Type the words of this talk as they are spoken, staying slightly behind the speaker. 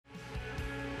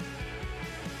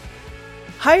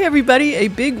Hi, everybody. A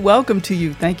big welcome to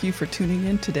you. Thank you for tuning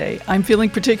in today. I'm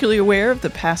feeling particularly aware of the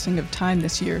passing of time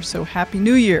this year, so Happy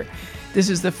New Year. This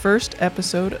is the first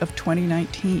episode of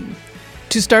 2019.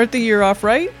 To start the year off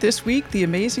right, this week, the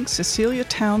amazing Cecilia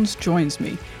Towns joins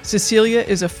me. Cecilia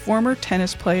is a former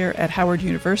tennis player at Howard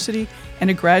University and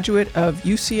a graduate of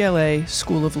UCLA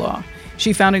School of Law.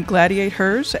 She founded Gladiate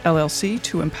Hers, LLC,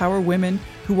 to empower women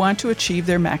who want to achieve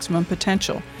their maximum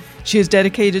potential. She is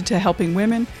dedicated to helping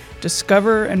women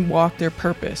discover and walk their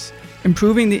purpose,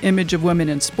 improving the image of women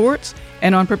in sports,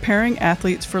 and on preparing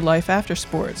athletes for life after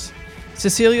sports.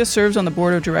 Cecilia serves on the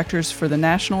board of directors for the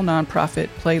national nonprofit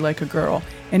Play Like a Girl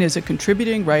and is a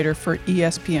contributing writer for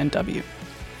ESPNW.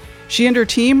 She and her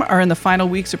team are in the final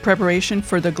weeks of preparation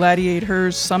for the Gladiate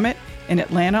Hers Summit in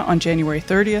Atlanta on January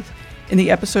 30th. In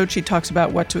the episode, she talks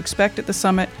about what to expect at the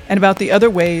summit and about the other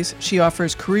ways she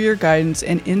offers career guidance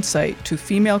and insight to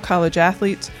female college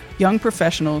athletes, young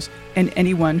professionals, and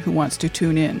anyone who wants to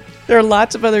tune in. There are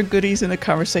lots of other goodies in the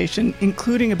conversation,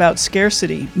 including about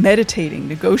scarcity, meditating,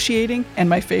 negotiating, and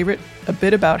my favorite, a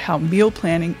bit about how meal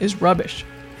planning is rubbish.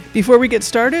 Before we get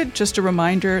started, just a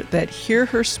reminder that Hear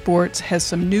Her Sports has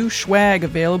some new swag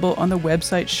available on the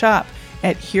website shop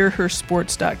at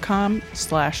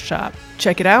hearhersports.com/shop.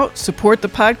 Check it out, support the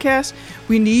podcast.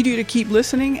 We need you to keep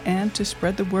listening and to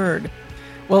spread the word.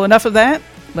 Well, enough of that.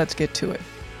 Let's get to it.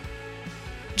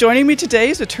 Joining me today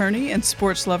is attorney and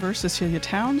sports lover Cecilia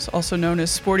Towns, also known as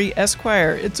Sporty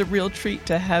Esquire. It's a real treat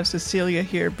to have Cecilia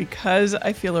here because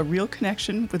I feel a real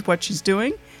connection with what she's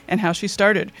doing and how she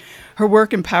started. Her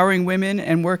work empowering women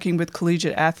and working with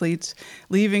collegiate athletes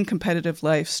leaving competitive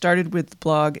life started with the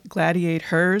blog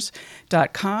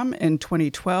gladiatehers.com in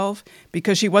 2012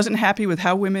 because she wasn't happy with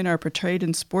how women are portrayed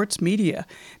in sports media.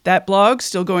 That blog,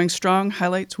 still going strong,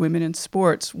 highlights women in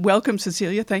sports. Welcome,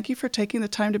 Cecilia. Thank you for taking the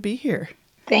time to be here.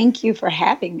 Thank you for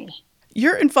having me.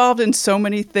 You're involved in so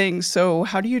many things, so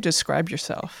how do you describe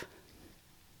yourself?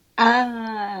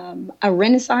 A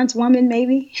Renaissance woman,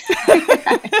 maybe.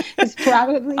 It's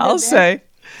probably I'll say.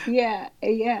 Yeah.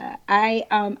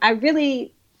 I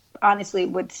really, honestly,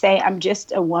 would say I'm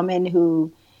just a woman who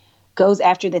goes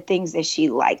after the things that she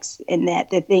likes and that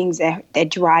the things that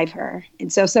drive her.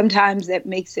 And so sometimes that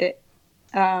makes it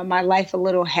my life a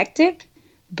little hectic.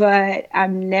 But I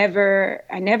never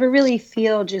really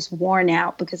feel just worn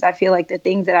out because I feel like the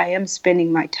things that I am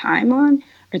spending my time on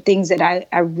are things that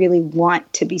I really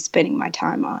want to be spending my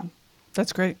time on.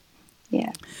 That's great.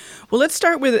 Yeah. Well, let's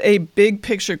start with a big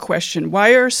picture question.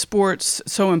 Why are sports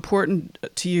so important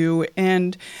to you?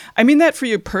 And I mean that for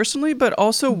you personally, but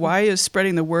also why is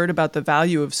spreading the word about the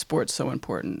value of sports so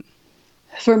important?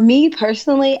 For me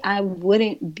personally, I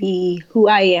wouldn't be who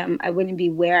I am. I wouldn't be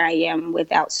where I am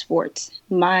without sports.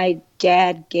 My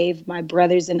dad gave my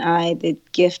brothers and I the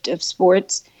gift of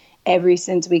sports ever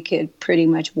since we could pretty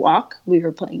much walk. We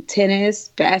were playing tennis,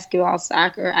 basketball,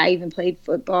 soccer. I even played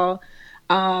football.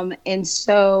 And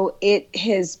so it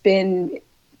has been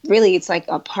really, it's like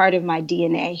a part of my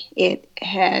DNA. It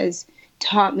has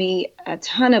taught me a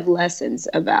ton of lessons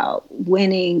about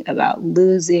winning, about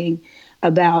losing,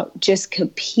 about just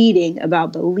competing,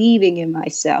 about believing in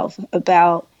myself,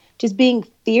 about just being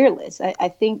fearless. I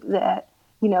think that,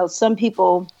 some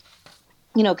people,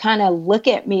 kind of look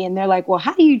at me and they're like, well,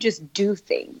 how do you just do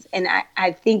things? And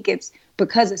I think it's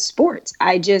because of sports.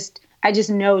 I just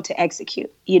know to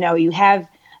execute. You have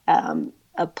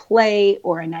a play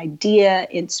or an idea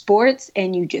in sports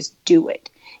and you just do it.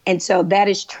 And so that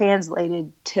is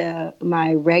translated to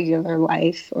my regular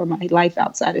life or my life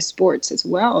outside of sports as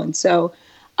well. And so,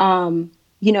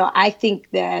 I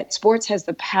think that sports has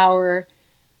the power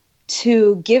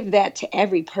to give that to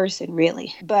every person,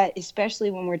 really. But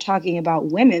especially when we're talking about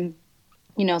women,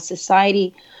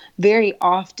 society very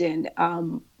often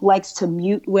likes to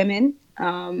mute women,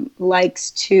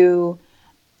 likes to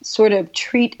sort of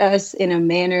treat us in a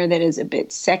manner that is a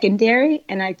bit secondary.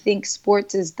 And I think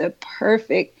sports is the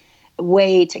perfect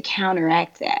way to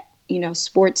counteract that.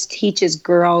 Sports teaches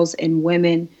girls and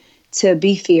women to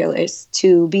be fearless,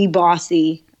 to be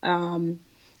bossy, to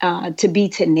be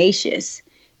tenacious,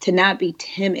 to not be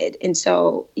timid. And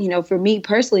so, for me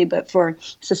personally, but for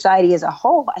society as a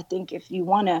whole, I think if you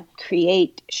want to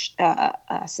create a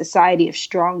society of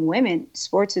strong women,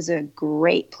 sports is a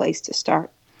great place to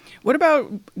start. What about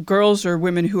girls or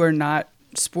women who are not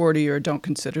sporty or don't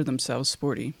consider themselves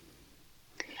sporty?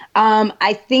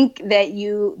 I think that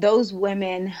those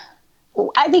women,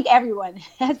 I think everyone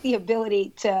has the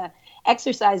ability to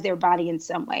exercise their body in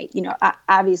some way.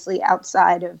 Obviously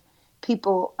outside of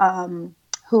people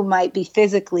who might be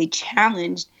physically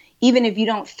challenged, even if you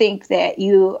don't think that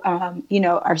you,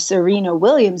 are Serena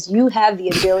Williams, you have the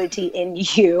ability in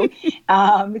you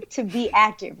to be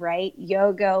active, right?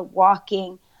 Yoga,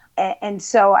 walking. And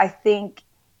so I think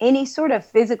any sort of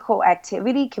physical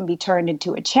activity can be turned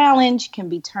into a challenge, can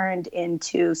be turned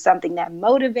into something that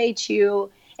motivates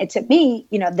you. And to me,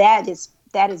 that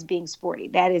is being sporty.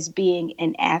 That is being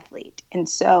an athlete. And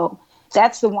so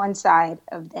that's the one side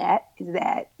of that, is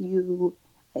that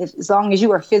as long as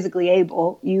you are physically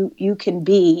able, you can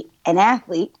be an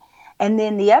athlete. And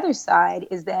then the other side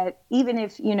is that even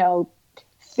if,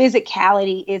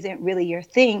 physicality isn't really your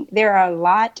thing, there are a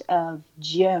lot of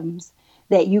gems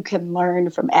that you can learn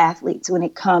from athletes when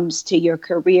it comes to your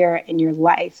career and your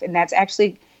life. And that's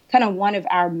actually kind of one of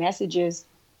our messages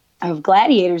of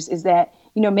Gladiators, is that,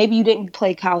 maybe you didn't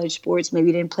play college sports, maybe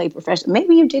you didn't play professional,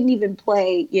 maybe you didn't even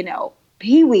play,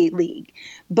 Pee Wee League.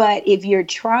 But if you're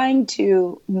trying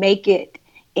to make it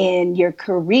in your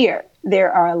career,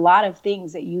 there are a lot of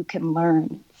things that you can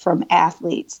learn from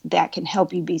athletes that can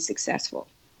help you be successful.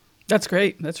 That's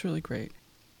great. That's really great.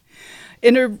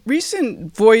 In a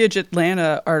recent Voyage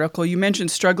Atlanta article, you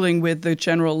mentioned struggling with the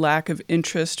general lack of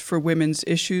interest for women's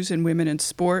issues and women in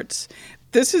sports.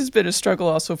 This has been a struggle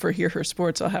also for Hear Her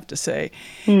Sports, I'll have to say.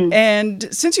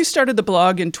 And since you started the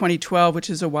blog in 2012, which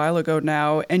is a while ago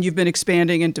now, and you've been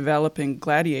expanding and developing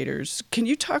Gladiators, can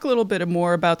you talk a little bit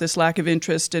more about this lack of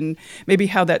interest and maybe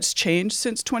how that's changed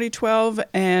since 2012?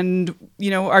 And,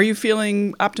 are you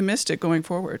feeling optimistic going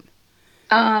forward?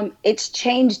 It's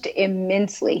changed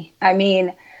immensely. I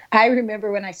mean, I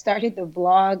remember when I started the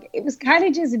blog, it was kind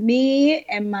of just me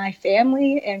and my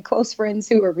family and close friends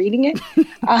who were reading it.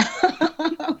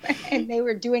 And they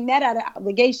were doing that out of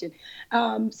obligation.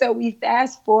 So we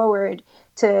fast forward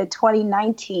to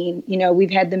 2019,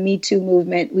 we've had the Me Too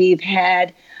movement. We've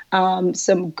had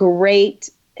some great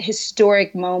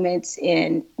historic moments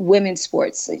in women's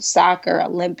sports, like soccer,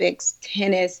 Olympics,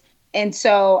 tennis. And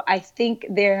so I think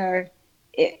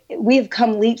we have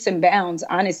come leaps and bounds,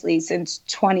 honestly, since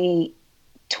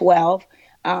 2012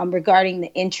 regarding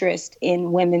the interest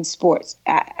in women's sports.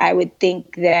 I would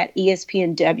think that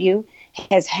ESPNW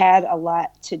has had a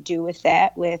lot to do with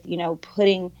that, with,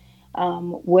 putting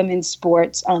women's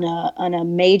sports on a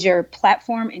major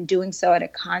platform and doing so at a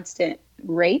constant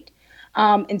rate.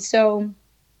 And so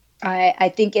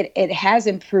I think it has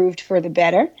improved for the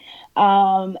better.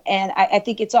 And I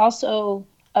think it's also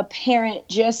apparent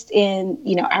just in,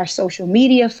 our social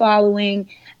media following,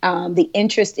 the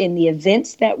interest in the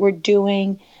events that we're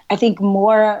doing. I think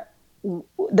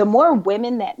the more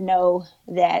women that know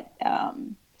that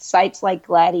sites like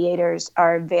Gladiators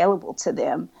are available to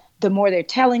them, the more they're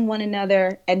telling one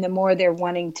another and the more they're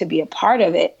wanting to be a part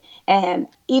of it. And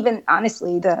even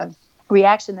honestly, the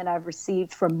reaction that I've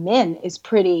received from men is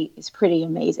pretty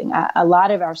amazing. A lot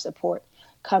of our support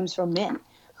comes from men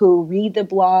who read the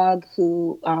blog,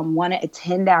 who want to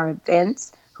attend our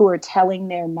events, who are telling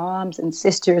their moms and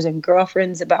sisters and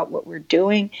girlfriends about what we're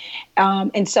doing.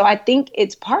 And so I think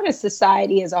it's part of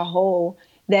society as a whole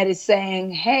that is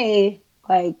saying, hey,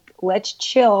 let's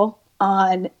chill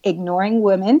on ignoring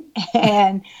women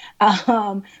and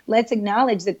let's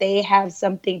acknowledge that they have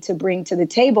something to bring to the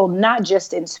table, not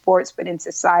just in sports, but in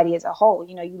society as a whole.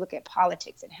 You look at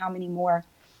politics and how many more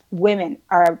women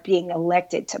are being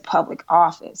elected to public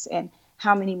office and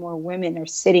how many more women are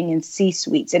sitting in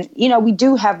C-suites. And, we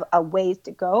do have a ways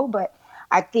to go, but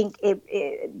I think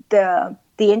the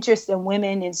interest in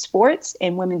women in sports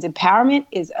and women's empowerment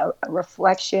is a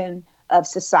reflection of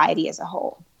society as a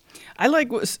whole. I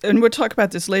like, and we'll talk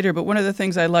about this later, but one of the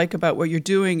things I like about what you're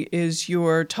doing is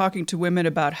you're talking to women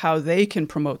about how they can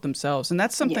promote themselves. And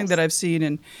that's something that I've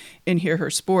seen in Hear Her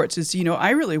Sports is, I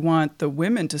really want the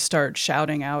women to start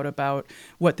shouting out about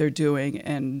what they're doing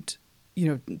and,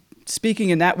 speaking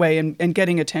in that way and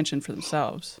getting attention for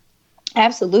themselves.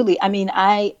 Absolutely. I mean,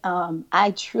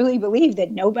 I truly believe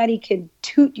that nobody can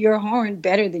toot your horn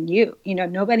better than you.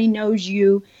 Nobody knows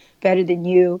you better than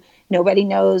you. Nobody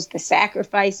knows the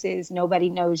sacrifices. Nobody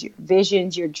knows your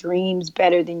visions, your dreams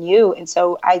better than you. And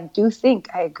so I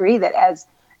agree that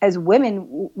as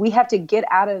women, we have to get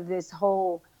out of this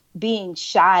whole being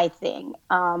shy thing.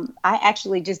 I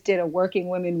actually just did a Working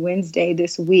Women Wednesday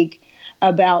this week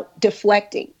about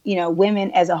deflecting.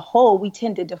 Women as a whole, we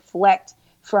tend to deflect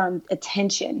from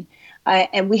attention.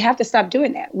 And we have to stop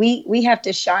doing that. We have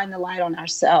to shine the light on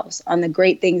ourselves, on the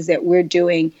great things that we're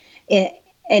doing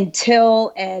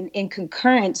until and in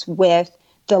concurrence with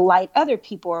the light other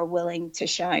people are willing to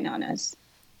shine on us.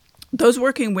 Those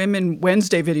Working Women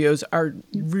Wednesday videos are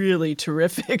really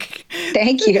terrific.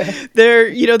 Thank you.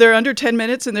 They're under 10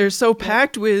 minutes and they're so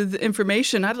packed with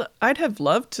information. I'd have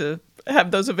loved to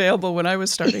have those available when I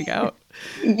was starting out.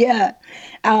 Yeah.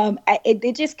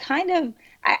 It just kind of,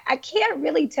 I can't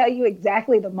really tell you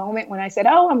exactly the moment when I said,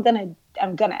 oh, I'm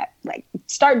gonna like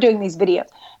start doing these videos.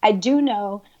 I do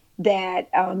know that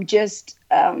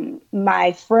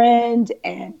my friend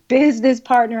and business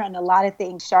partner on a lot of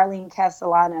things, Charlene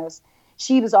Castellanos,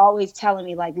 she was always telling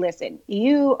me, like, listen,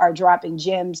 you are dropping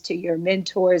gems to your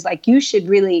mentors. Like, you should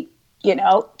really,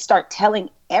 start telling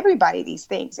everybody these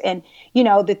things. And,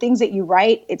 the things that you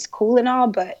write, it's cool and all,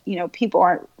 but, people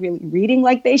aren't really reading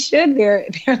like they should. They're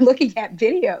looking at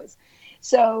videos.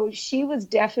 So she was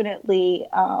definitely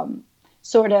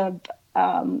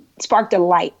sparked a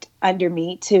light under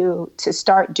me to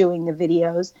start doing the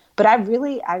videos. But I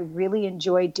really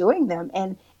enjoy doing them.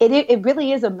 And it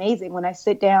really is amazing when I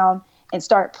sit down and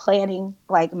start planning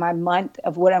like my month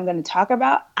of what I'm going to talk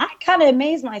about. I kind of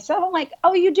amaze myself. I'm like,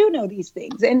 oh, you do know these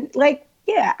things. And like,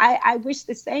 yeah, I wish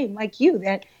the same like you,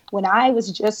 that when I was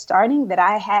just starting, that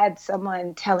I had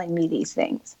someone telling me these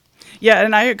things. Yeah,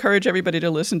 and I encourage everybody to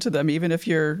listen to them, even if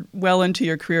you're well into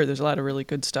your career. There's a lot of really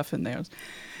good stuff in there.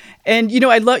 And,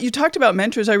 you talked about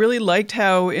mentors. I really liked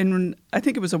how I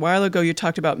think it was a while ago, you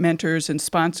talked about mentors and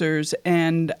sponsors.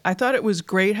 And I thought it was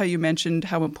great how you mentioned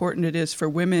how important it is for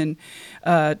women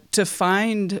to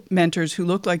find mentors who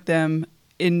look like them,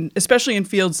 especially in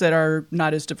fields that are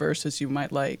not as diverse as you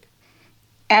might like.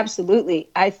 Absolutely.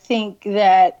 I think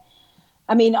that,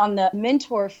 on the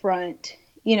mentor front,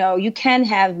 you can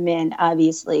have men,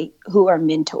 obviously, who are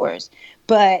mentors,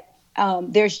 but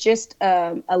there's just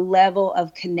a level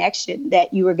of connection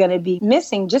that you are going to be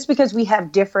missing just because we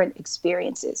have different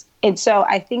experiences. And so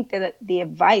I think that the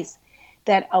advice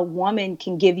that a woman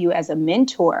can give you as a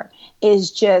mentor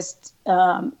is just,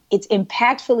 it's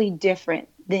impactfully different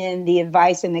than the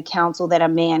advice and the counsel that a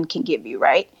man can give you,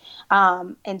 right?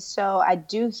 And so I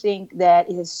do think that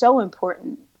it is so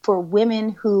important for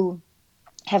women who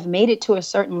have made it to a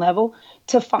certain level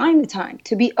to find the time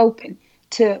to be open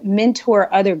to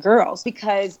mentor other girls,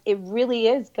 because it really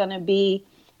is going to be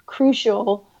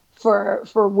crucial for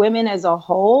women as a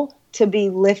whole to be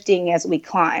lifting as we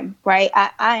climb, right?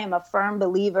 I am a firm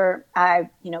believer. I,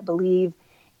 believe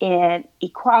in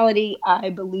equality.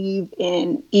 I believe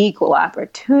in equal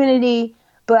opportunity.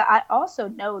 But I also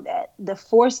know that the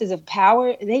forces of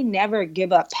power, they never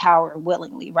give up power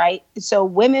willingly, right? So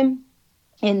women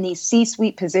in these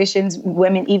C-suite positions,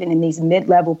 women even in these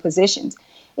mid-level positions,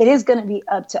 it is going to be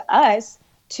up to us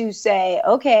to say,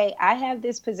 okay, I have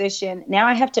this position. Now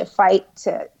I have to fight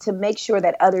to make sure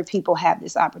that other people have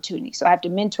this opportunity. So I have to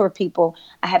mentor people.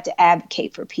 I have to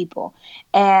advocate for people.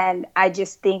 And I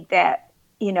just think that,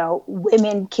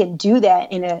 women can do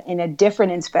that in a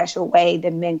different and special way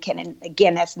than men can. And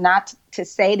again, that's not to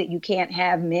say that you can't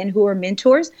have men who are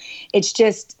mentors. It's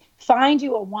just find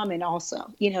you a woman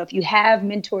also. If you have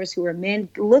mentors who are men,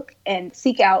 look and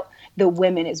seek out the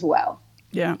women as well.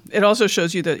 Yeah. It also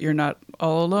shows you that you're not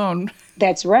all alone.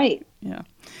 That's right. Yeah.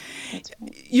 That's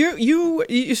right.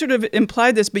 You sort of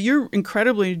implied this, but you're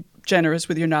incredibly generous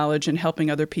with your knowledge and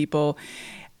helping other people.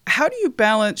 How do you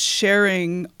balance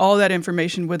sharing all that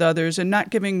information with others and not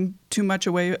giving too much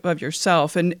away of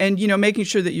yourself and making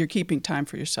sure that you're keeping time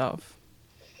for yourself?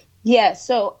 Yeah,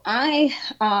 so I,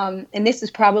 and this is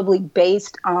probably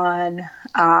based on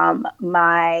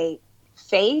my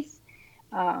faith,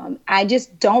 I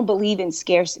just don't believe in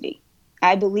scarcity.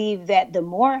 I believe that the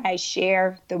more I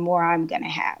share, the more I'm going to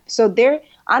have. So there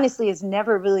honestly is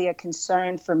never really a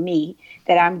concern for me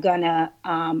that I'm going to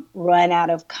run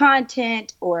out of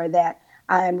content or that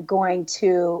I'm going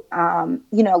to,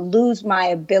 lose my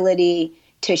ability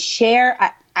to share.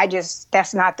 I just,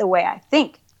 that's not the way I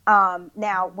think.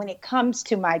 Now, when it comes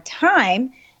to my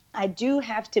time, I do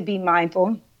have to be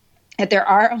mindful that there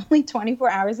are only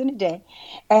 24 hours in a day.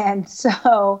 And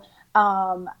so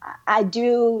I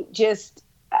just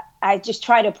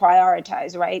try to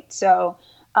prioritize, right? So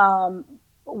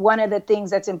one of the things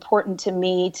that's important to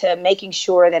me to making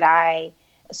sure that I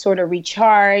sort of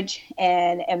recharge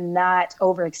and am not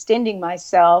overextending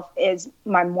myself is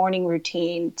my morning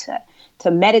routine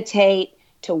to meditate,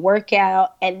 to work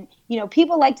out. And,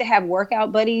 people like to have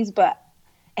workout buddies,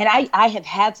 and I have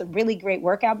had some really great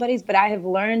workout buddies, but I have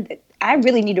learned that I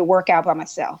really need to work out by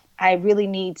myself. I really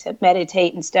need to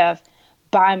meditate and stuff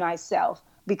by myself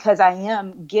because I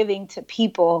am giving to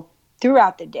people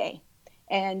throughout the day.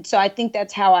 And so I think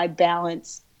that's how I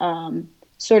balance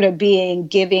sort of being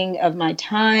giving of my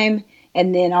time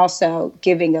and then also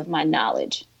giving of my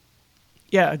knowledge.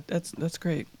 Yeah, that's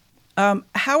great.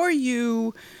 How are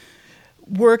you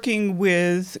working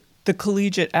with the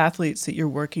collegiate athletes that you're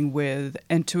working with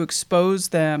and to expose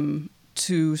them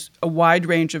to a wide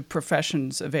range of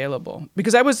professions available?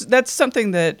 Because that's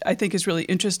something that I think is really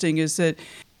interesting, is that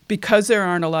because there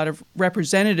aren't a lot of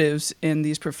representatives in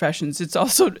these professions, it's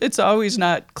always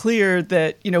not clear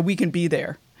that, we can be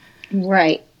there.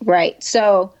 Right, right.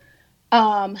 So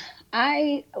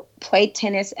I played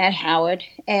tennis at Howard,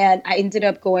 and I ended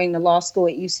up going to law school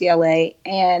at UCLA.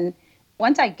 And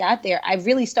once I got there, I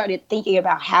really started thinking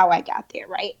about how I got there,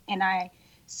 right? And I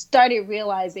started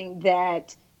realizing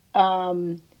that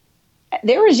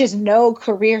there was just no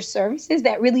career services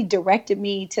that really directed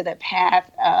me to the path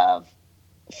of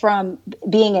from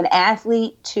being an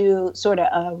athlete to sort of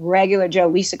a regular Joe.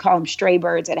 We used to call them stray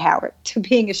birds at Howard, to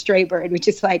being a stray bird, which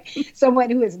is like someone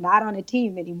who is not on a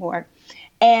team anymore.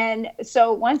 And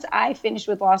so once I finished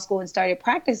with law school and started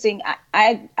practicing,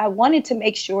 I wanted to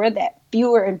make sure that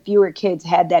fewer and fewer kids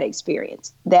had that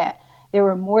experience, that there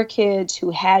were more kids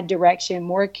who had direction,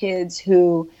 more kids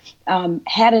who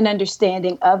had an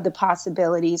understanding of the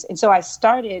possibilities. And so I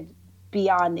started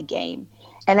Beyond the Game.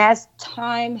 And as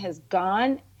time has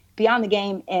gone, Beyond the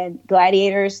Game and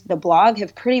Gladiators, the blog,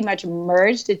 have pretty much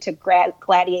merged into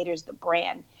Gladiators, the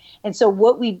brand. And so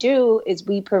what we do is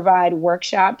we provide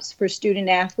workshops for student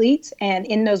athletes. And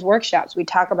in those workshops, we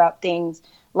talk about things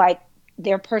like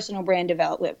their personal brand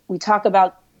development. We talk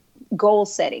about goal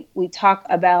setting. We talk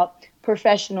about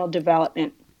professional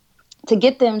development to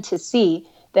get them to see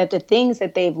that the things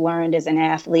that they've learned as an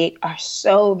athlete are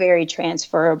so very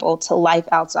transferable to life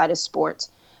outside of sports.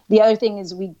 The other thing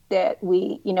is we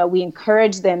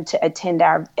encourage them to attend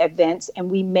our events, and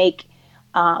we make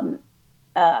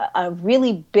a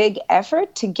really big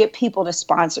effort to get people to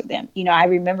sponsor them. I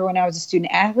remember when I was a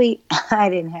student athlete, I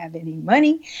didn't have any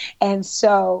money. And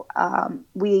so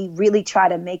we really try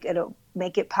to make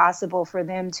it possible for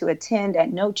them to attend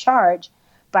at no charge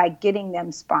by getting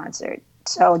them sponsored.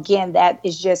 So again, that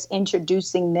is just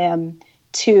introducing them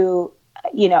to,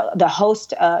 the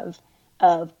host of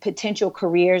potential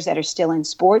careers that are still in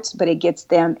sports, but it gets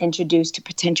them introduced to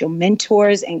potential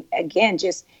mentors. And again,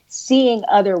 just seeing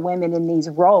other women in these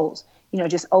roles,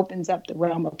 just opens up the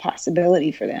realm of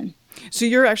possibility for them. So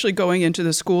you're actually going into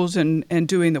the schools and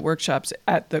doing the workshops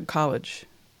at the college?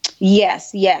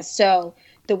 Yes. So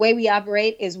the way we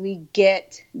operate is we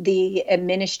get the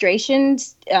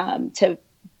administrations to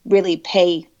really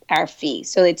pay our fee.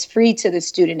 So it's free to the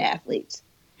student athletes.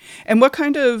 And what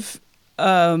kind of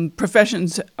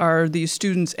professions are these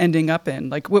students ending up in?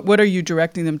 Like, what are you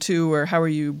directing them to, or how are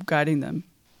you guiding them?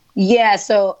 Yeah,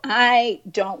 so I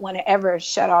don't want to ever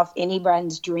shut off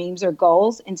anybody's dreams or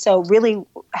goals. And so really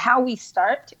how we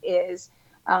start is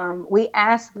we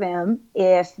ask them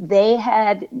if they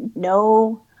had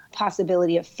no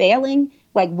possibility of failing,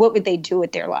 like what would they do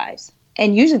with their lives?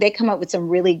 And usually they come up with some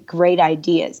really great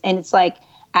ideas. And it's like,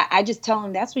 I just tell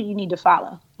them that's what you need to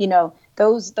follow.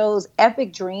 Those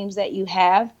epic dreams that you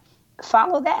have,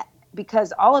 follow that,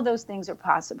 because all of those things are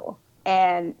possible.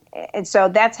 And so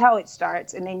that's how it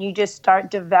starts. And then you just start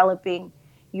developing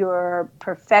your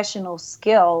professional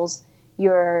skills,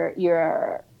 your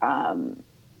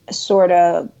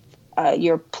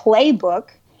playbook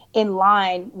in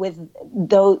line with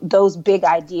those big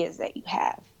ideas that you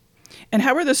have. And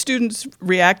how are the students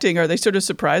reacting? Are they sort of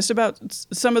surprised about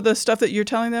some of the stuff that you're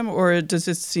telling them, or does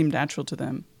this seem natural to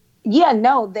them? Yeah,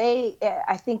 no,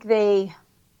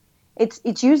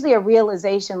 it's usually a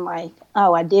realization like,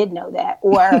 oh, I did know that,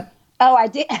 or oh, I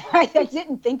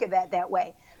didn't think of that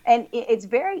way. And it's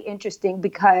very interesting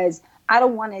because I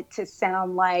don't want it to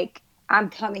sound like I'm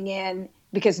coming in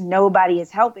because nobody is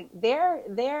helping. Their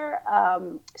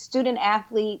student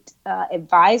athlete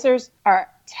advisors are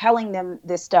telling them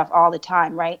this stuff all the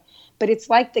time, right? But it's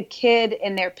like the kid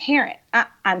and their parent.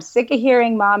 I'm sick of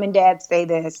hearing mom and dad say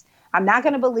this. I'm not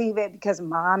going to believe it because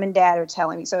mom and dad are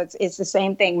telling me. So it's the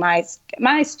same thing. My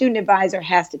student advisor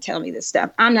has to tell me this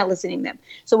stuff. I'm not listening to them.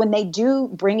 So when they do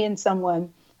bring in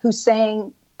someone who's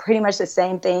saying pretty much the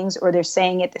same things, or they're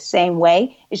saying it the same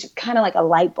way, it's just kind of like a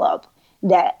light bulb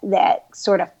that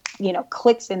sort of,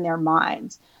 clicks in their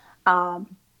minds.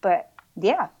 But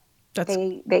yeah,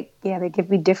 they give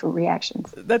me different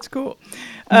reactions. That's cool.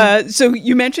 So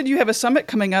you mentioned you have a summit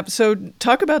coming up. So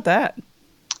talk about that.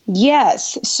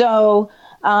 Yes. So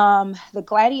the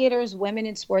Gladiators Women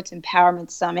in Sports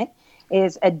Empowerment Summit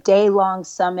is a day-long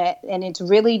summit, and it's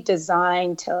really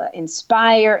designed to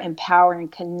inspire, empower,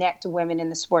 and connect women in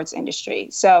the sports industry.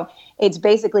 So it's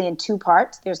basically in two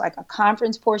parts. There's like a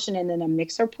conference portion and then a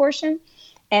mixer portion.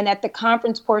 And at the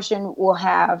conference portion, we'll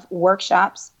have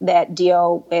workshops that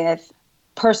deal with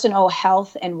personal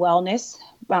health and wellness,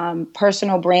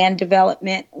 personal brand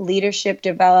development, leadership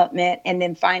development, and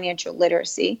then financial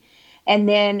literacy. And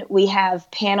then we have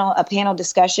a panel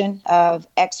discussion of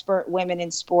expert women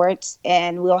in sports,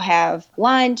 and we'll have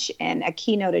lunch and a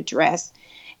keynote address.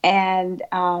 And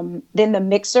then the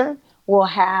mixer will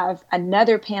have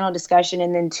another panel discussion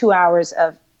and then 2 hours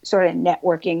of sort of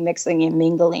networking, mixing and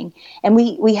mingling. And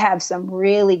we have some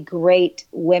really great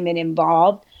women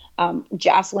involved.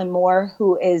 Jocelyn Moore,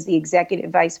 who is the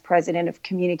Executive Vice President of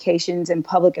Communications and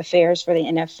Public Affairs for the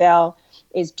NFL,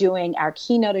 is doing our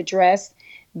keynote address.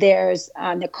 There's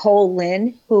Nicole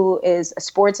Lynn, who is a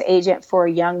sports agent for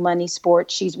Young Money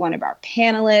Sports. She's one of our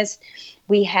panelists.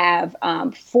 We have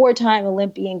four-time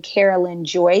Olympian Carolyn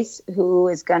Joyce, who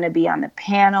is going to be on the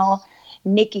panel.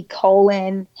 Nikki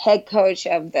Colon, head coach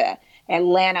of the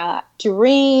Atlanta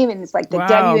Dream, and it's like the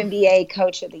WNBA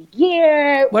Coach of the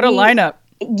Year. What a lineup.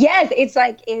 Yes,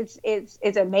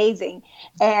 it's amazing.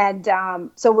 And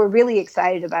so we're really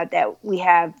excited about that. We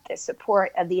have the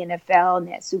support of the NFL and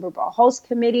that Super Bowl host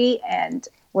committee, and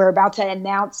we're about to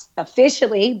announce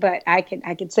officially, but I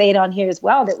can say it on here as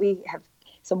well, that we have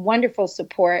some wonderful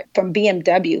support from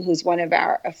BMW, who's one of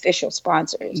our official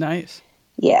sponsors. Nice.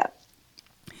 Yeah.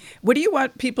 What do you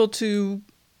want people to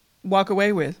walk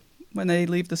away with when they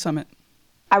leave the summit?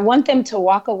 I want them to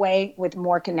walk away with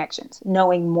more connections,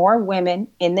 knowing more women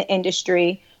in the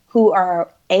industry who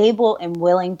are able and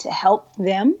willing to help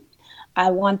them.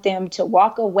 I want them to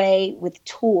walk away with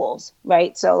tools,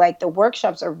 right? So like the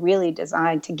workshops are really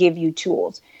designed to give you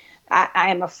tools. I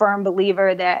am a firm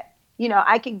believer that,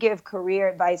 I could give career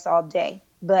advice all day,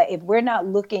 but if we're not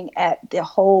looking at the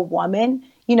whole woman,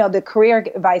 the career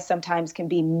advice sometimes can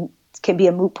be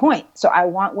a moot point. So I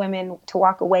want women to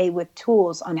walk away with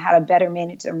tools on how to better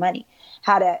manage their money,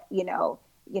 how to,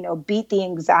 beat the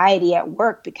anxiety at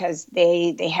work because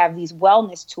they have these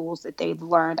wellness tools that they've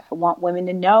learned. I want women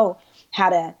to know how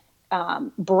to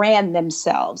brand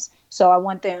themselves. So I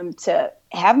want them to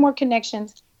have more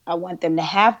connections. I want them to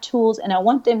have tools, and I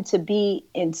want them to be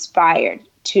inspired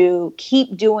to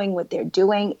keep doing what they're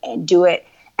doing and do it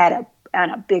on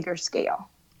a bigger scale.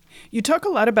 You talk a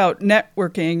lot about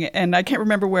networking, and I can't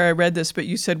remember where I read this, but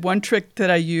you said one trick that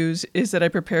I use is that I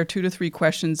prepare 2 to 3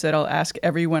 questions that I'll ask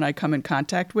everyone I come in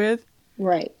contact with.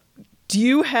 Right. Do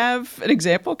you have an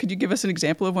example? Could you give us an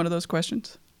example of one of those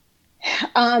questions?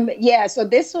 Yeah. So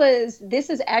this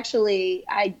is actually,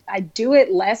 I do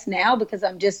it less now because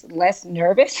I'm just less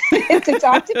nervous to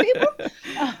talk to people.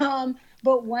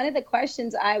 But one of the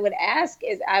questions I would ask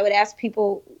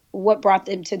people what brought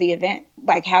them to the event,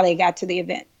 like how they got to the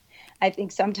event. I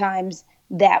think sometimes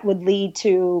that would lead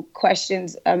to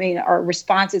questions, or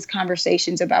responses,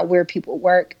 conversations about where people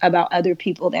work, about other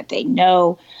people that they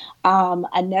know.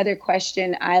 Another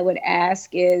question I would ask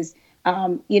is,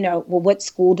 what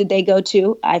school did they go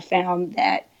to? I found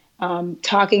that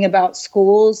talking about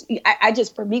schools,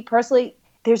 for me personally,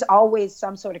 there's always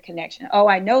some sort of connection. Oh,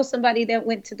 I know somebody that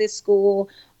went to this school,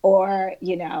 or,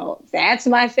 that's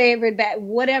my favorite, that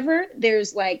whatever.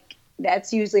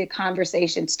 That's usually a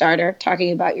conversation starter,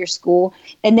 talking about your school.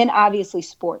 And then obviously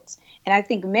sports. And I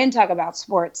think men talk about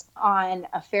sports on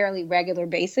a fairly regular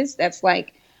basis. That's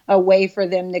like a way for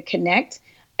them to connect.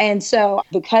 And so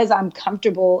because I'm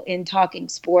comfortable in talking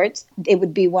sports, it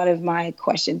would be one of my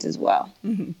questions as well.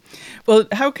 Mm-hmm. Well,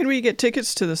 how can we get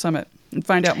tickets to the summit and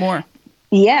find out more?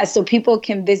 Yeah, so people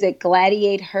can visit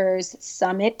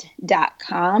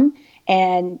gladiatorssummit.com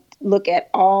and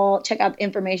check out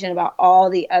information about all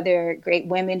the other great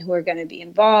women who are going to be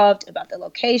involved, about the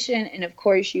location. And of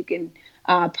course, you can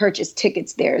purchase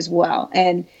tickets there as well.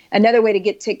 And another way to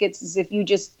get tickets is if you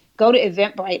just go to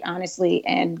Eventbrite, honestly,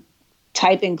 and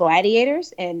type in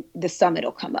gladiators and the summit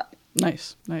will come up.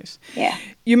 Nice. Yeah.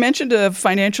 You mentioned a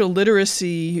financial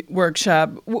literacy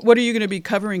workshop. What are you going to be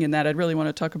covering in that? I'd really want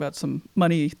to talk about some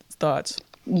money thoughts.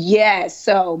 Yes.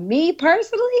 So me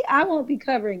personally, I won't be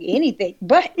covering anything,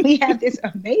 but we have this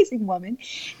amazing woman,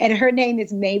 and her name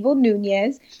is Mabel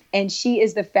Nunez, and she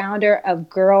is the founder of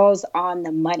Girls on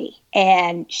the Money.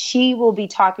 And she will be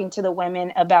talking to the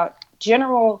women about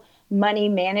general money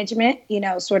management,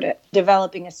 sort of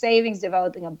developing a savings,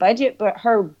 developing a budget. But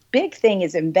her big thing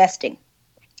is investing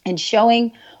and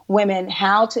showing women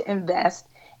how to invest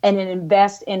and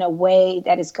invest in a way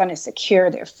that is going to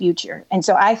secure their future. And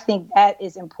so I think that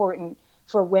is important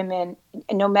for women,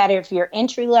 no matter if you're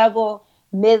entry level,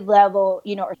 mid-level,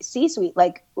 or C-suite.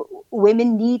 Like,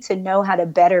 women need to know how to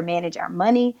better manage our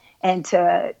money and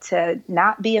to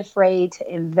not be afraid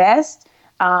to invest.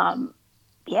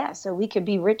 So we could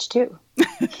be rich too.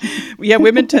 Yeah,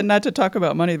 women tend not to talk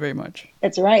about money very much.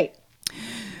 That's right.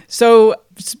 So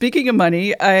Speaking of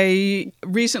money, I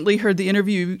recently heard the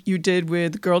interview you did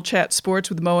with Girl Chat Sports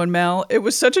with Mo and Mel. It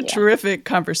was such a terrific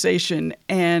conversation.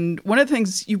 And one of the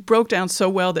things you broke down so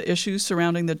well, the issues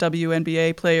surrounding the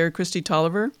WNBA player, Kristi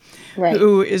Tolliver,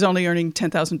 who is only earning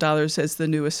 $10,000 as the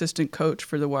new assistant coach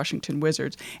for the Washington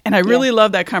Wizards. And I really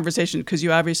love that conversation because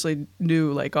you obviously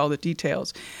knew like all the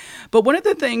details. But one of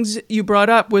the things you brought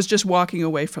up was just walking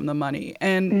away from the money.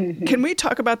 And can we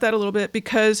talk about that a little bit?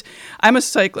 Because I'm a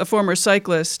former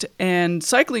cyclist, and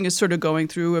cycling is sort of going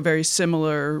through a very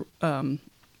similar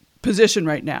position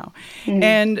right now.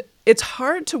 And it's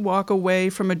hard to walk away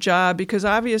from a job because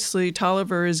obviously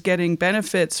Tolliver is getting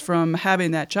benefits from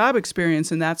having that job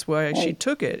experience, and that's why she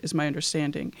took it, is my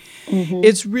understanding.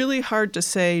 It's really hard to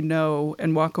say no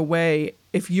and walk away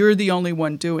if you're the only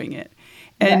one doing it.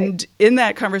 And in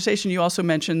that conversation, you also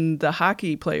mentioned the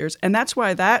hockey players, and that's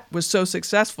why that was so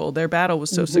successful. Their battle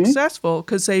was so successful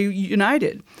because they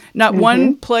united. Not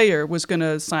one player was going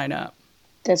to sign up.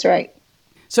 That's right.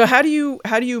 So how do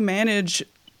you manage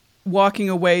walking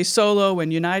away solo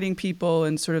and uniting people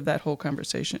and sort of that whole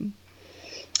conversation?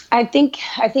 I think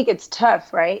it's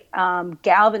tough, right?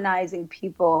 Galvanizing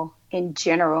people in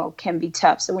general can be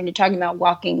tough. So when you're talking about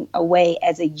walking away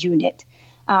as a unit,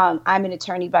 I'm an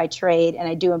attorney by trade, and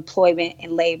I do employment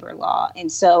and labor law. And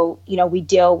so, we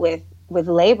deal with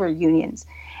labor unions,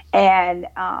 and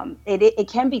it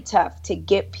can be tough to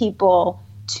get people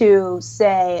to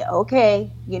say,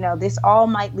 okay, this all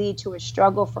might lead to a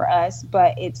struggle for us,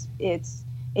 but it's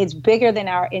bigger than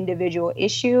our individual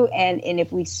issue. And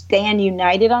if we stand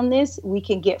united on this, we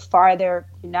can get farther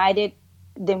united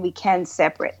than we can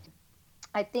separate.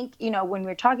 I think, when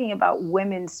we're talking about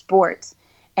women's sports,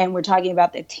 and we're talking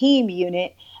about the team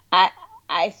unit,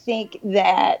 I think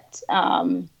that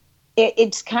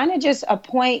it's kind of just a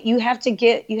point you have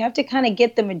to kind of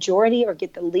get the majority or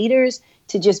get the leaders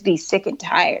to just be sick and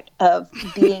tired of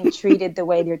being treated the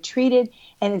way they're treated.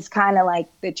 And it's kind of like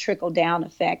the trickle down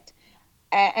effect.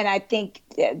 And I think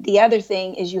the other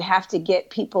thing is you have to get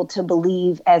people to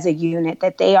believe as a unit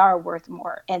that they are worth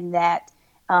more, and that,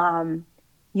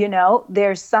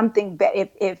 there's something,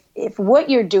 if what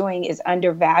you're doing is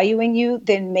undervaluing you,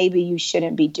 then maybe you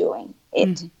shouldn't be doing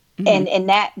it. And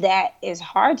that is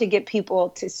hard to get people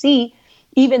to see,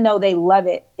 even though they love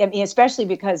it. I mean, especially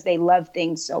because they love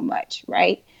things so much.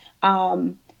 Right.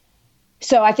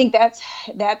 So I think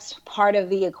that's part of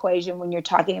the equation when you're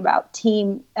talking about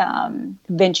team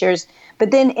ventures,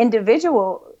 but then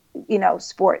individual,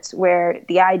 sports, where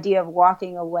the idea of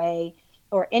walking away,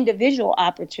 or individual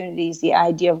opportunities, the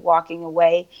idea of walking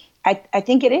away, I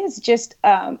think it is just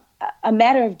a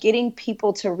matter of getting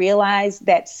people to realize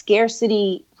that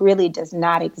scarcity really does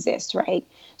not exist, right?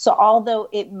 So although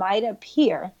it might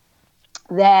appear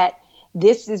that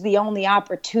this is the only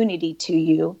opportunity to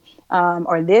you,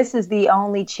 or this is the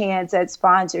only chance at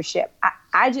sponsorship,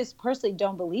 I just personally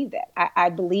don't believe that. I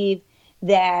believe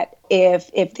that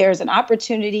if there's an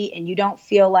opportunity and you don't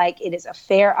feel like it is a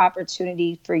fair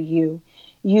opportunity for you,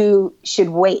 you should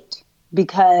wait,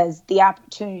 because the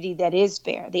opportunity that is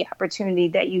fair, the opportunity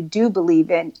that you do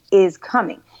believe in, is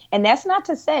coming. And that's not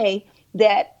to say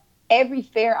that every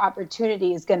fair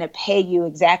opportunity is going to pay you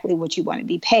exactly what you want to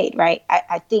be paid, right?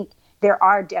 I think there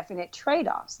are definite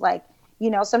trade-offs. Like,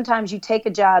 sometimes you take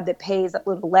a job that pays a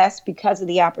little less because of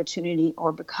the opportunity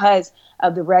or because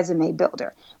of the resume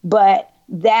builder. But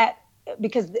that,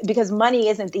 because money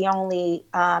isn't the only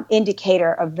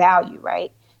indicator of value,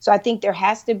 right? So I think there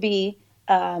has to be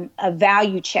a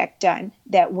value check done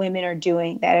that women are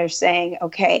doing, that are saying,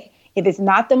 okay, if it's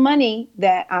not the money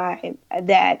if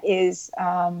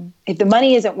the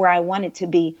money isn't where I want it to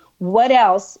be, what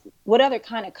other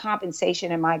kind of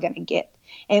compensation am I going to get?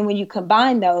 And when you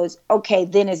combine those, okay,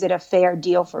 then is it a fair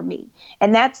deal for me?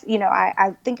 And that's,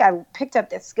 I think I picked up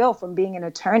that skill from being an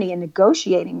attorney and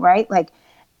negotiating, right? Like,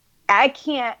 I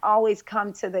can't always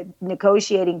come to the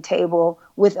negotiating table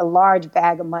with a large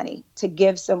bag of money to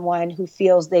give someone who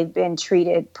feels they've been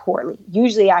treated poorly.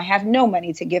 Usually I have no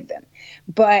money to give them.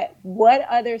 But what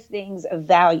other things of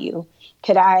value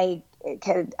could I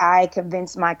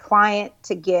convince my client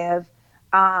to give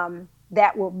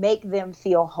that will make them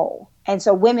feel whole? And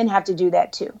so women have to do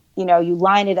that too. You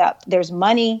line it up. There's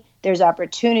money, there's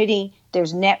opportunity,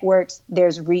 there's networks,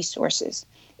 there's resources.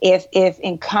 If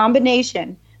in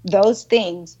combination, those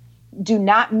things do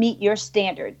not meet your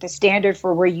standard, the standard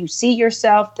for where you see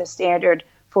yourself, the standard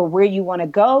for where you want to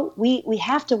go, we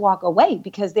have to walk away,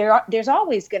 because there's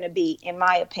always going to be, in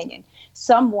my opinion,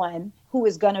 someone who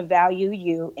is going to value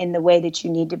you in the way that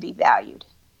you need to be valued.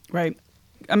 Right.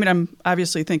 I mean, I'm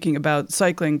obviously thinking about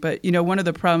cycling, but, one of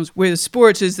the problems with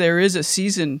sports is there is a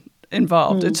season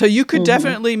involved. And so you could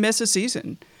definitely miss a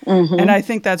season. And I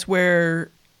think that's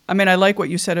where, I mean, I like what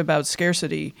you said about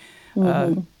scarcity,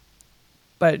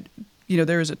 but, you know,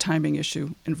 there is a timing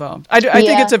issue involved. I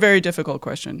think it's a very difficult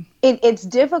question. It's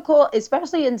difficult,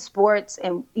 especially in sports,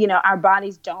 and, you know, our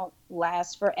bodies don't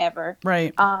last forever.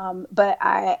 Right. But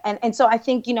so I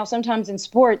think, you know, sometimes in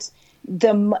sports,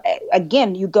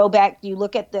 again, you go back, you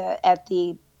look at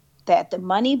the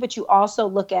money, but you also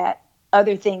look at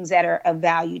other things that are of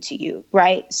value to you,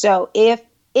 right? So if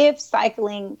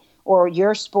cycling or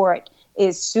your sport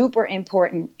is super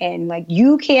important and like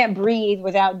you can't breathe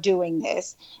without doing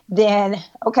this, then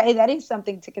okay, that is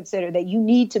something to consider, that you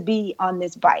need to be on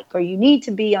this bike or you need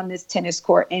to be on this tennis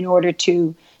court in order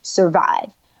to survive.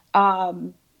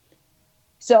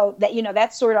 So that, you know,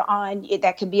 that's sort of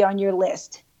that could be on your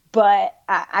list. But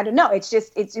I don't know. It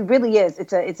really is.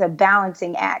 It's a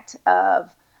balancing act of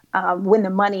when the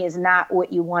money is not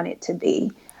what you want it to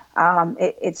be.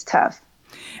 It's tough.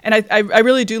 And I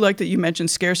really do like that you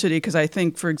mentioned scarcity, because I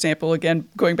think, for example, again,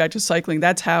 going back to cycling,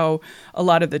 that's how a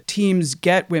lot of the teams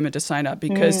get women to sign up,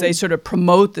 because they sort of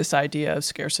promote this idea of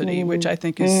scarcity, which I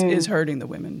think is hurting the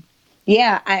women.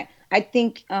 Yeah, I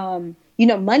think, you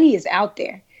know, money is out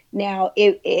there. Now,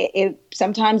 it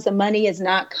sometimes the money is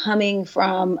not coming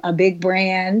from a big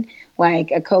brand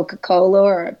like a Coca-Cola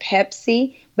or a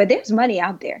Pepsi, but there's money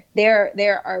out there.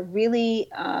 There are really,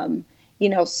 you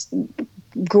know,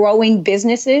 growing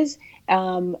businesses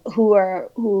who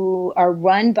are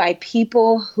run by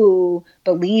people who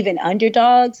believe in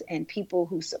underdogs and people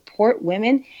who support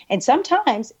women. And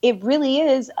sometimes it really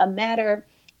is a matter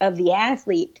of the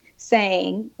athlete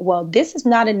saying, well, this is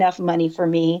not enough money for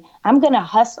me. I'm going to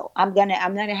hustle. I'm going to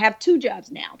have two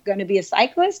jobs now. I'm going to be a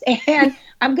cyclist and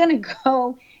I'm going to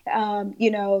go,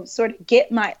 you know, sort of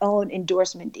get my own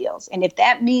endorsement deals. And if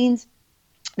that means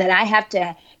that I have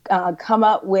to come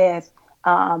up with,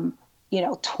 you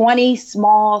know, 20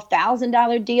 small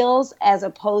 $1,000 deals as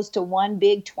opposed to one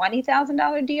big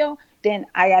 $20,000 deal, then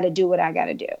I got to do what I got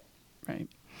to do. Right.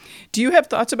 Do you have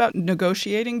thoughts about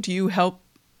negotiating? Do you help,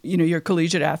 you know, your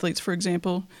collegiate athletes, for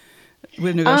example,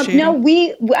 with negotiating?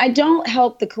 No, I don't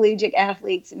help the collegiate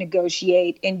athletes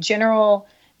negotiate. In general,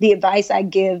 the advice I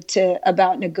give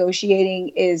about negotiating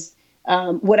is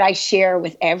what I share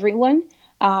with everyone.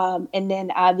 And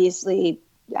then obviously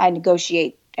I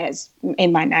negotiate as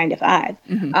in my 9 to 5.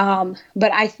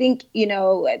 But I think, you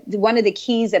know, one of the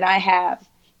keys that I have,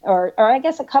 or I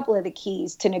guess a couple of the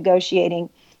keys to negotiating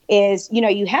is, you know,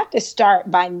 you have to start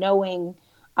by knowing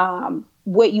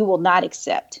what you will not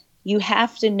accept. You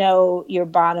have to know your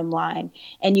bottom line,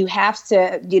 and you have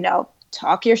to, you know,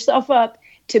 talk yourself up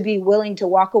to be willing to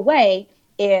walk away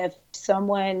if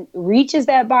someone reaches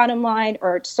that bottom line,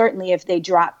 or certainly if they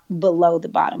drop below the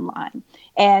bottom line.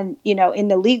 And, you know, in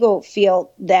the legal field,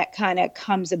 that kind of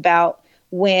comes about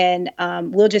when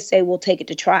we'll just say we'll take it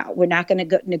to trial. We're not going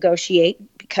to negotiate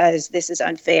because this is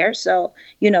unfair. So,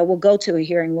 you know, we'll go to a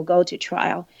hearing, we'll go to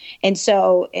trial. And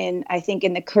so, and I think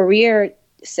in the career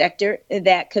sector,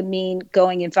 that could mean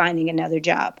going and finding another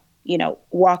job, you know,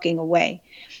 walking away.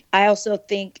 I also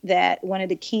think that one of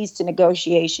the keys to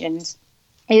negotiations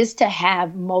is to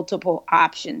have multiple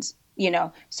options, you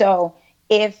know. So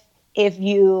if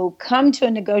you come to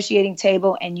a negotiating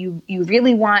table and you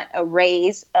really want a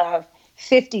raise of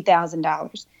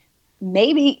 $50,000,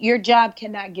 maybe your job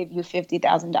cannot give you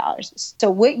 $50,000.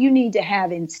 So what you need to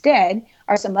have instead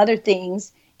are some other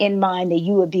things in mind that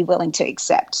you would be willing to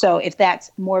accept. So if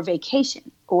that's more vacation,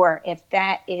 or if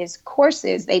that is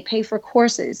courses, they pay for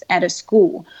courses at a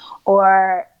school,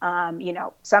 or, you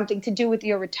know, something to do with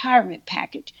your retirement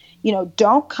package. You know,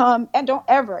 don't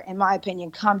ever, in my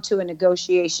opinion, come to a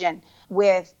negotiation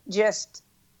with just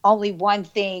only one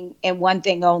thing and one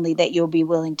thing only that you'll be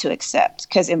willing to accept,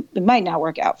 because it might not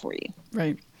work out for you.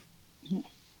 Right.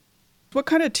 What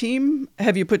kind of team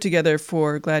have you put together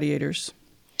for Gladiators?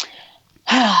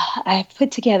 I've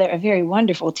put together a very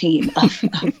wonderful team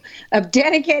of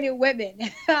dedicated women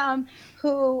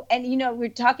who, and, you know, we're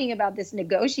talking about this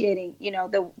negotiating, you know,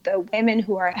 the women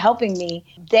who are helping me,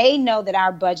 they know that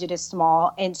our budget is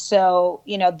small. And so,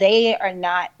 you know, they are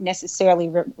not necessarily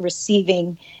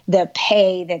receiving the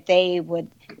pay that they would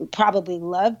probably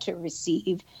love to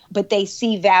receive, but they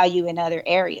see value in other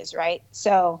areas, right?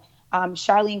 So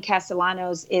Charlene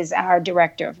Castellanos is our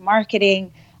director of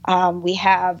marketing. We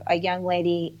have a young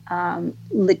lady,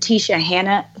 Letitia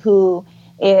Hanna, who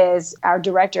is our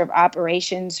director of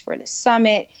operations for the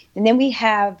summit. And then we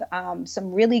have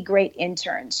some really great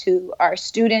interns who are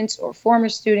students or former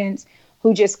students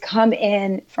who just come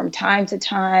in from time to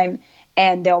time,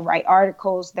 and they'll write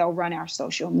articles, they'll run our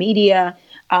social media.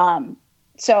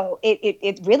 So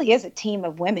it really is a team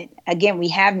of women. Again, we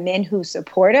have men who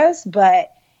support us,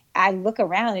 but I look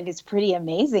around and it's pretty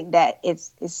amazing that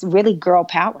it's really girl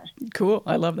power. Cool.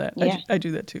 I love that. Yeah. I do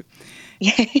that too.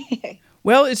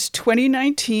 Well, it's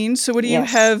 2019. So what do you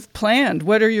have planned?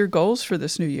 What are your goals for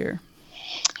this new year?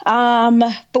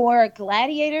 For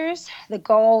Gladiators, the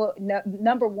goal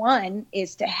number one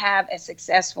is to have a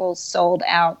successful sold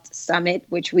out summit,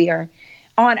 which we are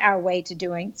on our way to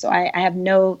doing. So I have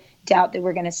no doubt that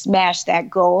we're going to smash that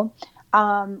goal.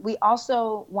 We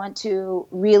also want to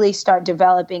really start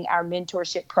developing our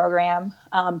mentorship program,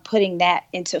 putting that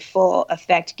into full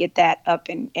effect, get that up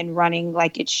and running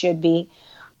like it should be.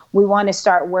 We want to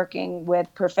start working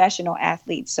with professional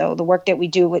athletes. So the work that we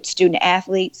do with student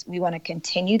athletes, we want to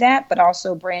continue that, but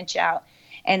also branch out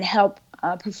and help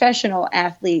professional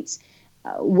athletes,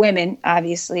 women,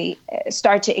 obviously,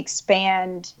 start to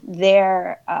expand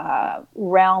their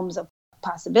realms of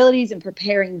possibilities and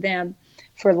preparing them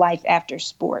for life after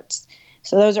sports.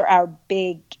 So those are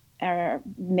our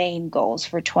main goals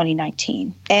for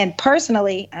 2019. And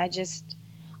personally, I just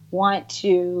want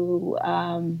to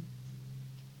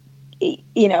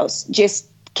just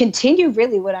continue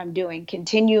really what I'm doing,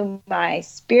 continue my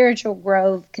spiritual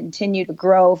growth, continue to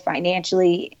grow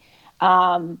financially,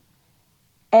 and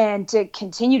to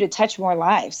continue to touch more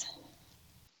lives.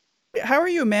 How are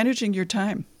you managing your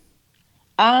time?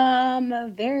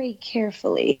 Very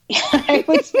carefully, I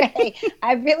would say.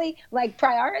 I really like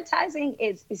prioritizing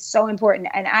is so important.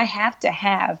 And I have to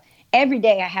have every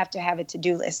day I have to have a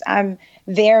to-do list. I'm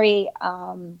very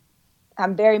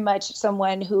much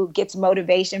someone who gets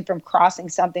motivation from crossing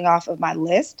something off of my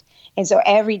list. And so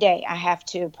every day I have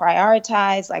to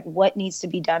prioritize like what needs to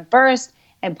be done first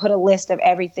and put a list of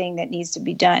everything that needs to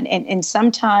be done. And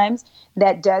sometimes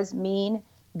that does mean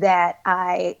that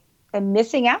I am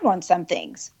missing out on some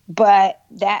things, but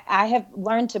that I have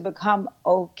learned to become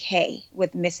okay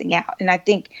with missing out. And I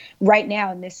think right now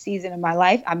in this season of my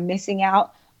life, I'm missing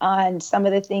out on some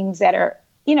of the things that are,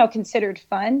 considered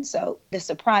fun. So the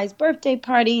surprise birthday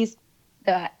parties,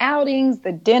 the outings,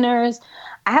 the dinners,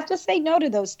 I have to say no to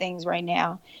those things right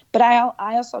now. But I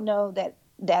also know that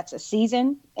that's a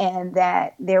season and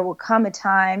that there will come a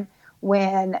time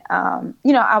when,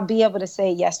 I'll be able to say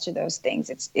yes to those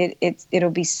things.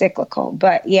 It'll be cyclical,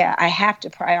 but yeah, I have to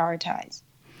prioritize.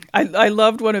 I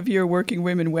loved one of your Working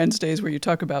Women Wednesdays where you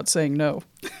talk about saying no.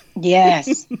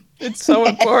 Yes. It's so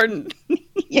important.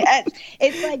 Yes.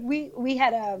 It's like we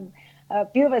had a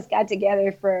few of us got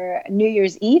together for New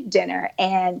Year's Eve dinner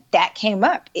and that came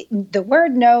up. The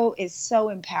word no is so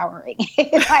empowering.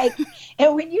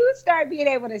 And when you start being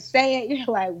able to say it, you're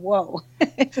like, whoa,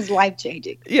 this is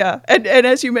life-changing. Yeah. And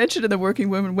as you mentioned in the Working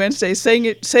Women Wednesday,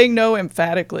 saying no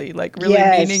emphatically, like really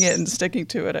meaning it and sticking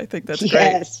to it. I think that's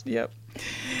great. Yep.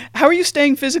 How are you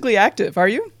staying physically active? Are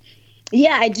you?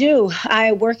 Yeah, I do.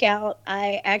 I work out.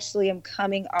 I actually am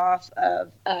coming off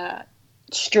of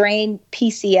strained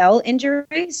PCL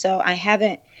injury. So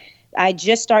I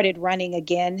just started running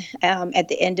again at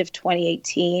the end of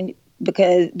 2018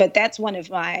 but that's one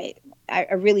of I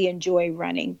really enjoy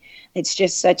running. It's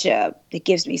just it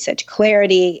gives me such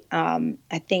clarity.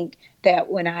 I think that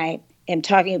when I am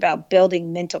talking about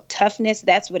building mental toughness,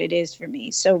 that's what it is for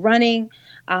me. So running,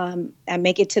 I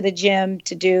make it to the gym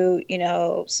to do,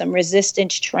 some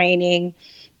resistance training.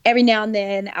 Every now and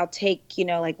then I'll take,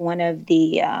 like one of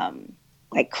the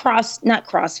not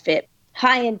CrossFit,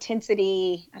 high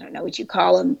intensity, I don't know what you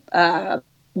call them,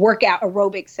 workout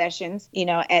aerobic sessions,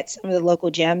 at some of the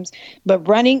local gyms. But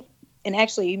running, and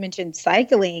actually you mentioned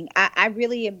cycling, I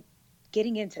really am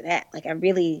getting into that. Like I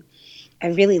really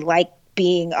like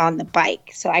being on the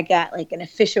bike. So I got like an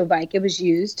official bike. It was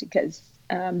used because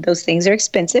those things are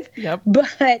expensive. Yep.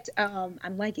 But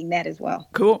I'm liking that as well.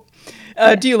 Cool.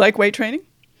 Do you like weight training?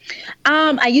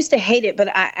 I used to hate it, but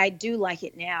I do like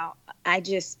it now. I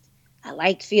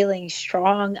like feeling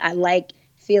strong. I like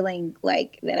feeling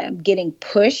like that I'm getting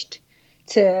pushed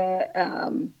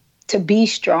to be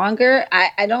stronger.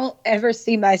 I don't ever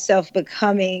see myself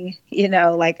becoming,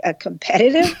 like a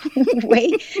competitive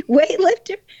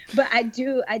weightlifter, but I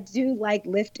do like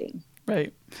lifting.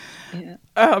 Right. Yeah.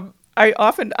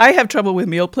 I have trouble with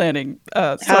meal planning.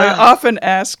 So I often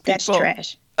ask people. That's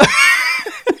trash.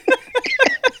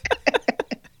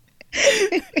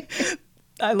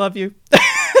 I love you.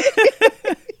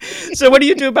 So what do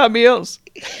you do about meals?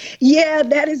 Yeah,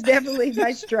 that is definitely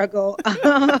my struggle.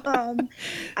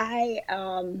 I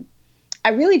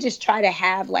really just try to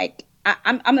have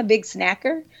I'm a big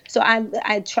snacker, so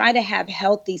I try to have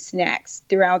healthy snacks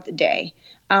throughout the day,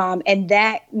 and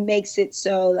that makes it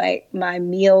so like my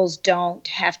meals don't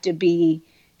have to be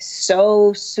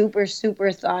so super,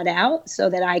 super thought out so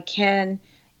that I can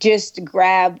just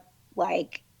grab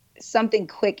like something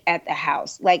quick at the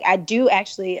house. Like I do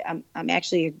actually, I'm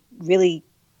actually a really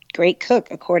great cook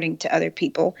according to other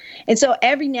people. And so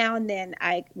every now and then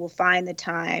I will find the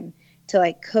time to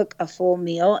like cook a full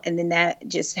meal and then that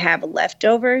just have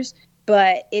leftovers.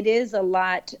 But it is a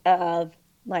lot of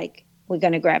like, we're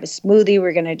going to grab a smoothie.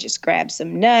 We're going to just grab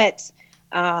some nuts.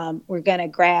 We're going to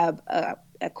grab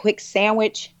a quick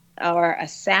sandwich or a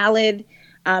salad.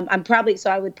 So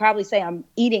I would probably say I'm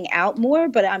eating out more,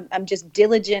 but I'm just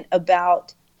diligent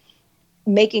about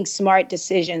making smart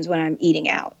decisions when I'm eating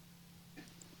out.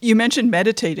 You mentioned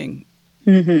meditating.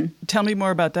 Mm-hmm. Tell me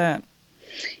more about that.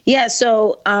 Yeah.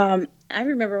 So I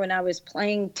remember when I was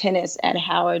playing tennis at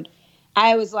Howard,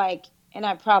 I was like, and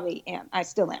I probably am, I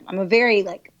still am. I'm a very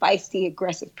like feisty,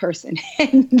 aggressive person.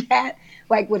 And that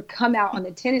like would come out on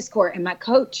the tennis court and my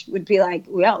coach would be like,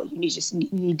 well, you need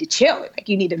to chill. Like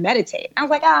you need to meditate. And I was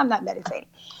like, I'm not meditating.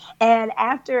 And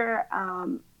after,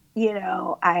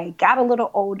 I got a little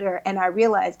older and I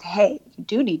realized, hey, you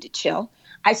do need to chill.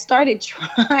 I started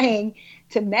trying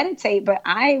to meditate, but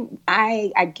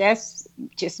I guess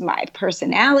just my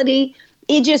personality,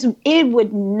 it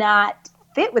would not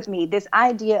fit with me. This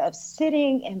idea of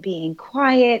sitting and being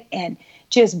quiet and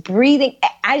just breathing,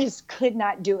 I just could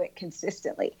not do it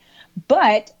consistently.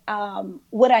 But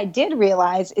what I did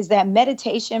realize is that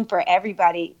meditation for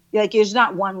everybody, like there's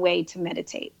not one way to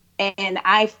meditate. And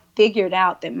I figured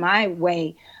out that my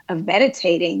way of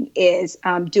meditating is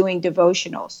doing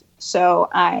devotionals. So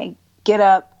I get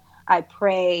up, I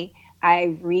pray,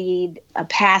 I read a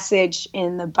passage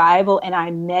in the Bible, and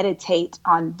I meditate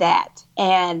on that.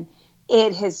 And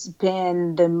it has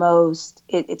been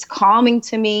it's calming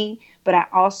to me, but I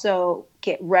also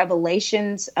get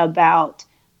revelations about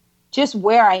just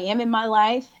where I am in my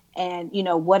life and,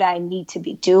 what I need to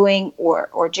be doing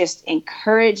or just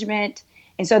encouragement.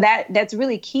 And so that's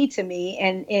really key to me.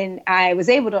 And I was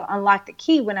able to unlock the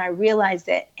key when I realized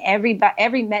that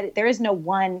there is no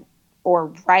one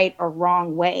or right or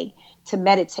wrong way to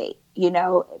meditate.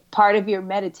 Part of your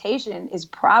meditation is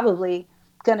probably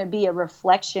going to be a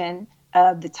reflection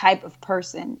of the type of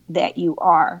person that you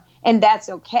are. And that's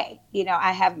okay.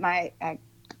 I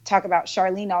talk about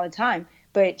Charlene all the time,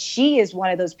 but she is one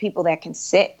of those people that can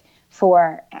sit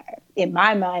for, in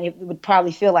my mind, it would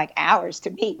probably feel like hours to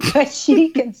me, but she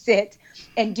can sit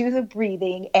and do the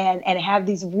breathing and have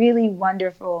these really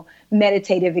wonderful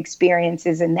meditative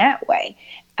experiences in that way.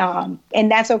 And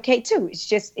that's okay too.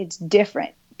 It's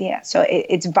different. Yeah. So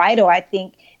it's vital, I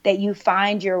think, that you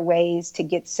find your ways to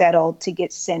get settled, to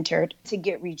get centered, to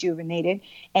get rejuvenated.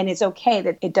 And it's okay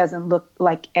that it doesn't look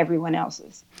like everyone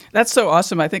else's. That's so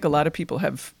awesome. I think a lot of people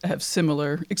have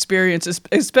similar experiences,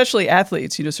 especially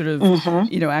athletes,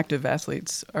 mm-hmm. Active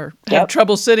athletes have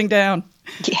trouble sitting down.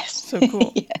 Yes. So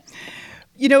cool. Yes.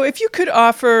 If you could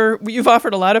you've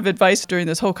offered a lot of advice during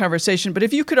this whole conversation, but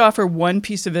if you could offer one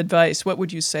piece of advice, what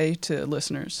would you say to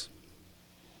listeners?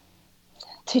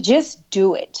 To just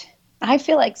do it. I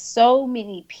feel like so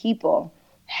many people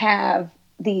have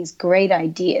these great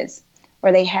ideas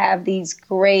or they have these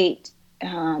great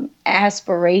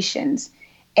aspirations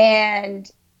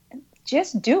and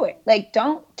just do it. Like,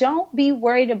 don't be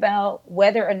worried about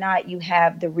whether or not you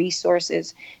have the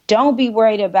resources. Don't be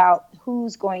worried about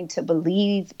who's going to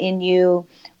believe in you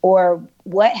or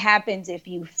what happens if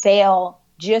you fail.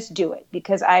 Just do it,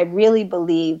 because I really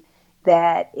believe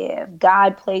that if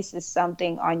God places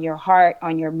something on your heart,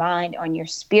 on your mind, on your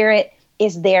spirit,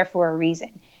 it's there for a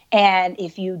reason. And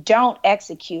if you don't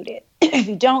execute it, if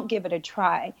you don't give it a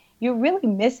try, you're really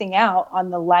missing out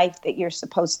on the life that you're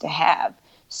supposed to have.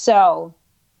 So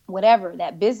whatever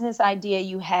that business idea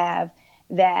you have,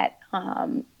 that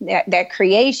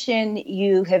creation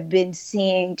you have been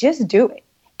seeing, just do it.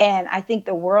 And I think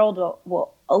the world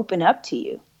will open up to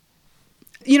you.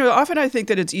 Often I think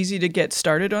that it's easy to get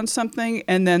started on something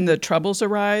and then the troubles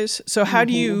arise. So how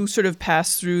do you sort of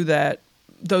pass through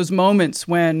those moments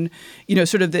when,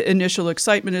 sort of the initial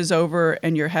excitement is over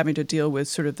and you're having to deal with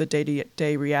sort of the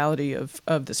day-to-day reality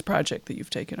of this project that you've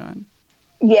taken on?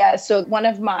 Yeah. So one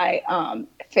of my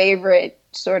favorite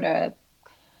sort of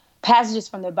passages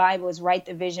from the Bible is write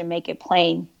the vision, make it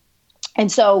plain.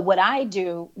 And so what I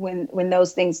do when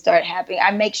those things start happening, I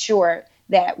make sure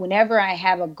that whenever I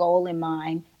have a goal in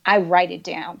mind, I write it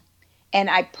down and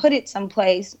I put it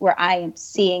someplace where I am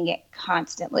seeing it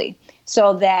constantly,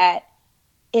 so that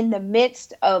in the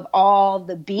midst of all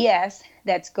the BS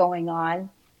that's going on,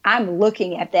 I'm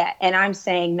looking at that and I'm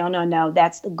saying, no,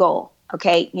 that's the goal.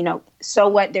 Okay. So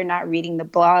what? They're not reading the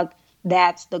blog.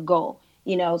 That's the goal.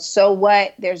 So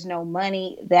what? There's no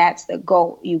money. That's the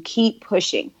goal. You keep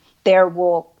pushing. There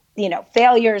will,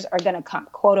 failures are going to come,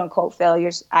 quote unquote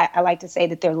failures. I like to say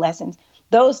that they're lessons.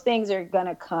 Those things are going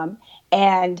to come.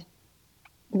 And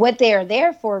what they are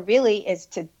there for really is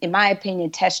to, in my opinion,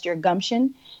 test your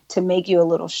gumption, to make you a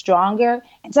little stronger,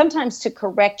 and sometimes to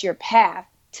correct your path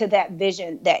to that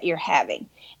vision that you're having.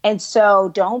 And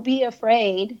so don't be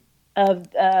afraid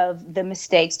of the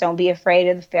mistakes. Don't be afraid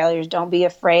of the failures. Don't be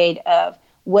afraid of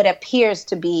what appears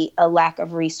to be a lack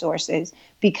of resources,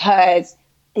 because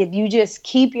if you just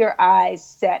keep your eyes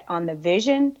set on the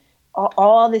vision,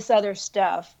 all this other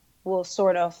stuff will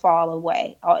sort of fall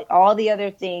away. All the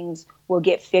other things will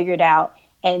get figured out,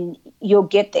 and you'll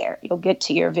get there. You'll get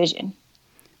to your vision.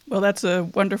 Well, that's a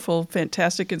wonderful,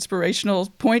 fantastic, inspirational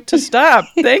point to stop.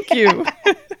 Thank you.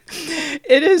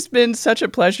 It has been such a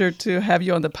pleasure to have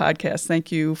you on the podcast.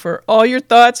 Thank you for all your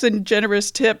thoughts and generous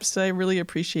tips. I really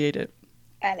appreciate it.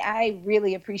 And I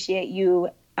really appreciate you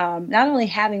not only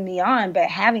having me on, but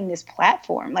having this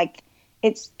platform. Like,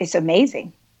 it's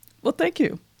amazing. Well, thank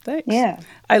you. Thanks. Yeah.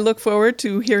 I look forward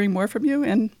to hearing more from you,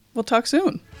 and we'll talk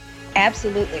soon.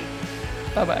 Absolutely.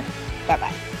 Bye-bye.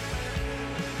 Bye-bye.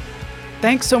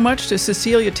 Thanks so much to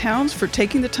Cecilia Towns for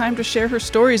taking the time to share her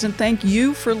stories, and thank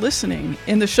you for listening.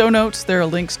 In the show notes, there are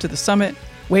links to the summit,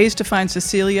 ways to find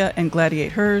Cecilia and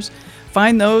gladiate hers.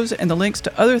 Find those and the links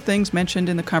to other things mentioned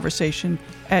in the conversation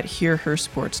at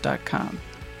hearhersports.com.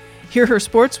 Hear Her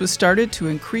Sports was started to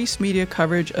increase media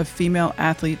coverage of female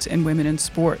athletes and women in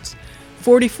sports.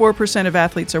 44% of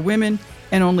athletes are women,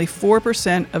 and only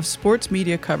 4% of sports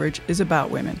media coverage is about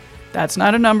women. That's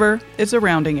not a number, it's a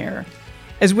rounding error.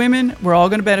 As women, we're all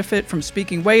going to benefit from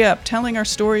speaking way up, telling our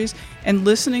stories, and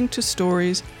listening to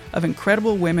stories of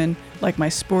incredible women like my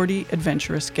sporty,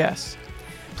 adventurous guests.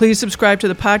 Please subscribe to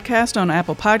the podcast on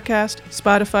Apple Podcast,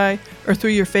 Spotify, or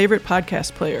through your favorite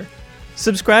podcast player.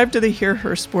 Subscribe to the Hear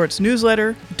Her Sports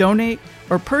newsletter, donate,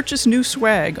 or purchase new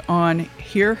swag on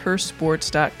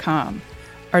hearhersports.com.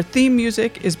 Our theme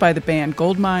music is by the band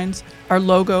Goldmines, our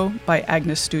logo by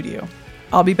Agnes Studio.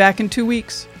 I'll be back in 2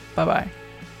 weeks. Bye-bye.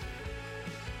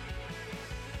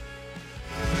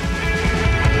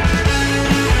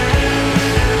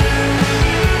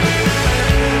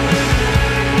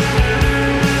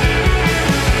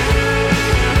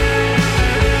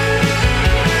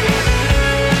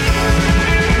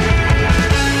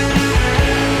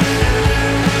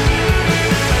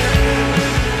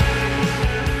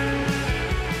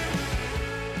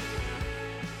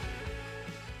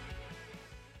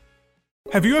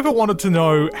 Have you ever wanted to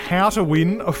know how to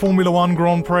win a Formula One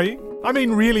Grand Prix? I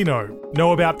mean, really know.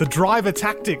 Know about the driver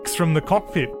tactics from the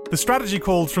cockpit, the strategy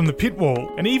calls from the pit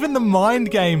wall, and even the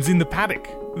mind games in the paddock.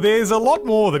 There's a lot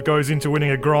more that goes into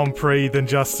winning a Grand Prix than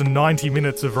just 90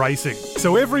 minutes of racing.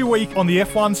 So every week on the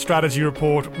F1 Strategy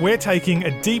Report, we're taking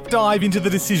a deep dive into the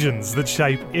decisions that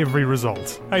shape every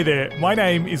result. Hey there, my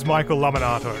name is Michael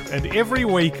Laminato, and every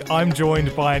week I'm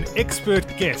joined by an expert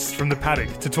guest from the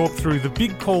paddock to talk through the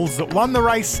big calls that won the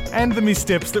race and the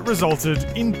missteps that resulted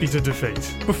in bitter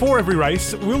defeat. Before every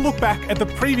race, we'll look back at the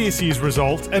previous year's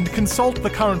result and consult the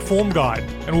current form guide,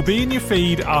 and we'll be in your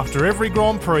feed after every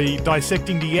Grand Prix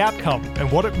dissecting the outcome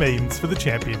and what it means for the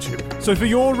championship. So for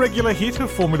your regular hit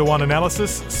of Formula One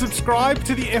analysis, subscribe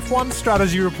to the F1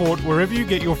 Strategy Report wherever you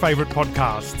get your favourite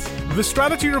podcasts. The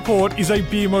Strategy Report is a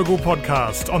Beer Mogul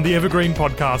podcast on the Evergreen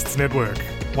Podcasts Network.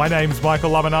 My name's Michael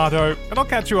Laminato, and I'll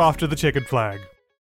catch you after the checkered flag.